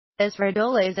Ezra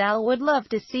Dolezal would love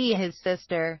to see his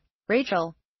sister,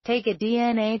 Rachel, take a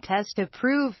DNA test to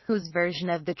prove whose version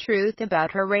of the truth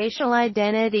about her racial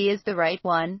identity is the right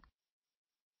one.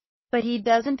 But he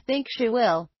doesn't think she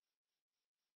will.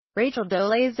 Rachel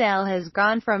Dolezal has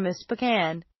gone from a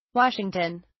Spokane,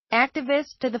 Washington,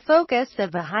 activist to the focus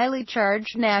of a highly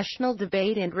charged national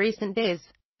debate in recent days,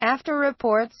 after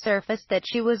reports surfaced that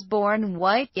she was born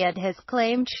white yet has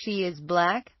claimed she is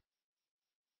black.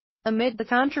 Amid the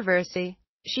controversy,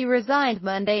 she resigned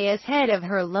Monday as head of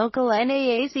her local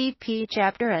NAACP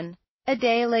chapter and, a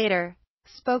day later,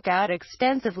 spoke out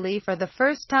extensively for the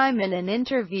first time in an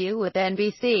interview with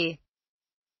NBC.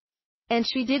 And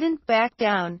she didn't back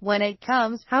down when it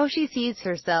comes how she sees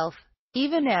herself,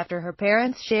 even after her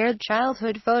parents shared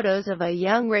childhood photos of a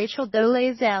young Rachel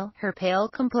Dolezal, her pale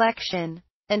complexion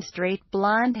and straight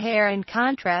blonde hair in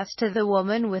contrast to the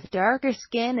woman with darker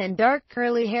skin and dark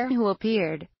curly hair who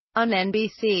appeared on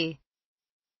NBC.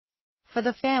 For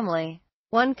the family,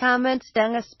 one comment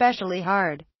stung especially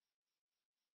hard.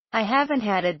 "I haven't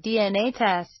had a DNA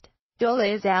test,"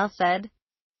 Dolezal said.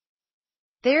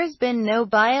 "There's been no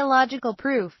biological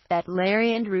proof that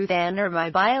Larry and Ruth Ann are my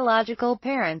biological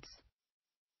parents."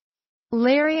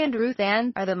 Larry and Ruth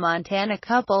Ann are the Montana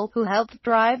couple who helped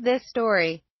drive this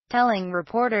story, telling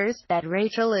reporters that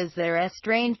Rachel is their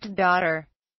estranged daughter.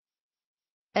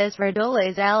 Ezra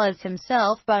Dolezal is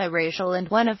himself biracial and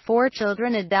one of 4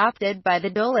 children adopted by the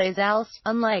Dolezals,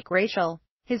 unlike Rachel,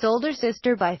 his older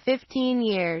sister by 15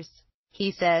 years,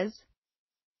 he says.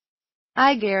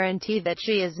 "I guarantee that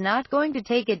she is not going to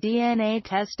take a DNA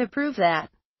test to prove that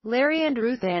Larry and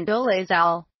Ruth Ann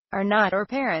Dolezal are not her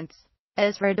parents,"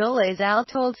 Ezra Dolezal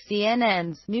told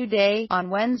CNN's New Day on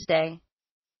Wednesday.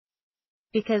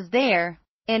 "Because they're,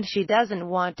 and she doesn't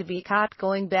want to be caught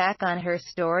going back on her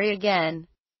story again."